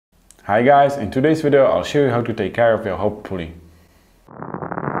Hi guys, in today's video I'll show you how to take care of your hobbed pulley.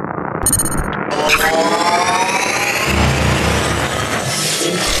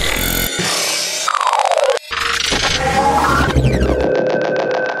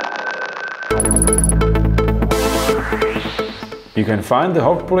 You can find the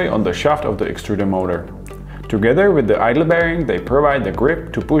hobbed pulley on the shaft of the extruder motor. Together with the idle bearing, they provide the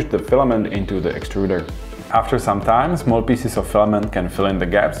grip to push the filament into the extruder. After some time, small pieces of filament can fill in the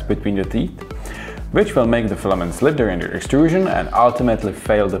gaps between the teeth, which will make the filament slip during the extrusion and ultimately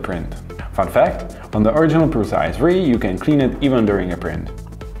fail the print. Fun fact, on the original Prusa i3 you can clean it even during a print.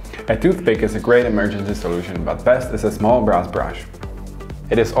 A toothpick is a great emergency solution, but best is a small brass brush.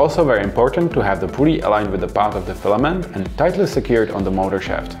 It is also very important to have the pulley aligned with the path of the filament and tightly secured on the motor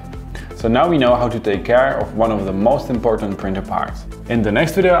shaft. So now we know how to take care of one of the most important printer parts. In the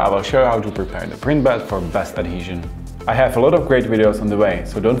next video I will show you how to prepare the print bed for best adhesion. I have a lot of great videos on the way,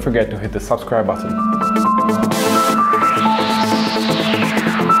 so don't forget to hit the subscribe button.